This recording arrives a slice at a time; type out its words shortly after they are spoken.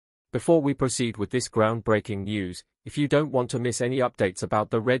Before we proceed with this groundbreaking news, if you don't want to miss any updates about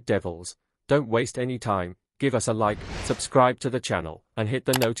the Red Devils, don't waste any time, give us a like, subscribe to the channel, and hit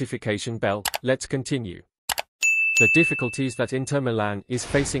the notification bell. Let's continue. The difficulties that Inter Milan is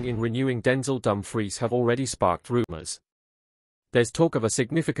facing in renewing Denzel Dumfries have already sparked rumors. There's talk of a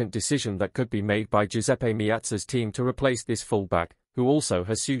significant decision that could be made by Giuseppe Meazza's team to replace this fullback, who also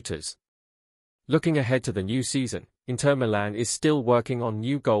has suitors. Looking ahead to the new season, Inter Milan is still working on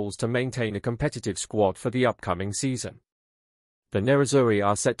new goals to maintain a competitive squad for the upcoming season. The Nerazzurri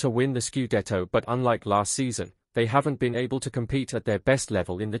are set to win the Scudetto, but unlike last season, they haven't been able to compete at their best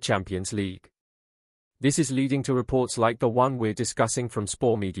level in the Champions League. This is leading to reports like the one we're discussing from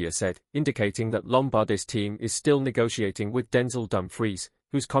Sport Mediaset, indicating that Lombardi's team is still negotiating with Denzel Dumfries,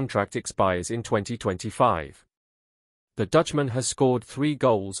 whose contract expires in 2025. The Dutchman has scored 3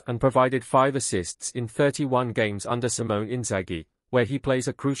 goals and provided 5 assists in 31 games under Simone Inzaghi, where he plays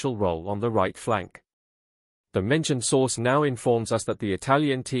a crucial role on the right flank. The mentioned source now informs us that the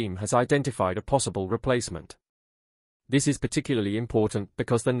Italian team has identified a possible replacement. This is particularly important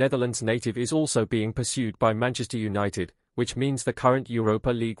because the Netherlands native is also being pursued by Manchester United, which means the current Europa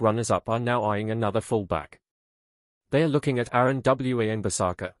League runners-up are now eyeing another fullback. They are looking at Aaron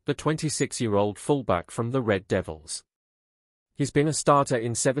Wan-Bissaka, the 26-year-old fullback from the Red Devils. He's been a starter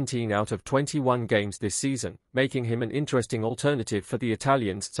in 17 out of 21 games this season, making him an interesting alternative for the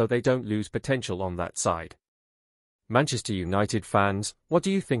Italians so they don't lose potential on that side. Manchester United fans, what do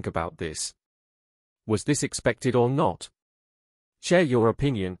you think about this? Was this expected or not? Share your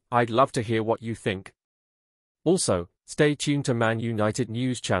opinion, I'd love to hear what you think. Also, stay tuned to Man United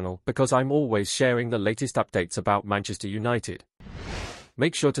News channel because I'm always sharing the latest updates about Manchester United.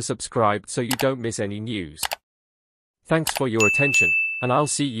 Make sure to subscribe so you don't miss any news. Thanks for your attention, and I'll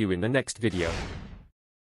see you in the next video.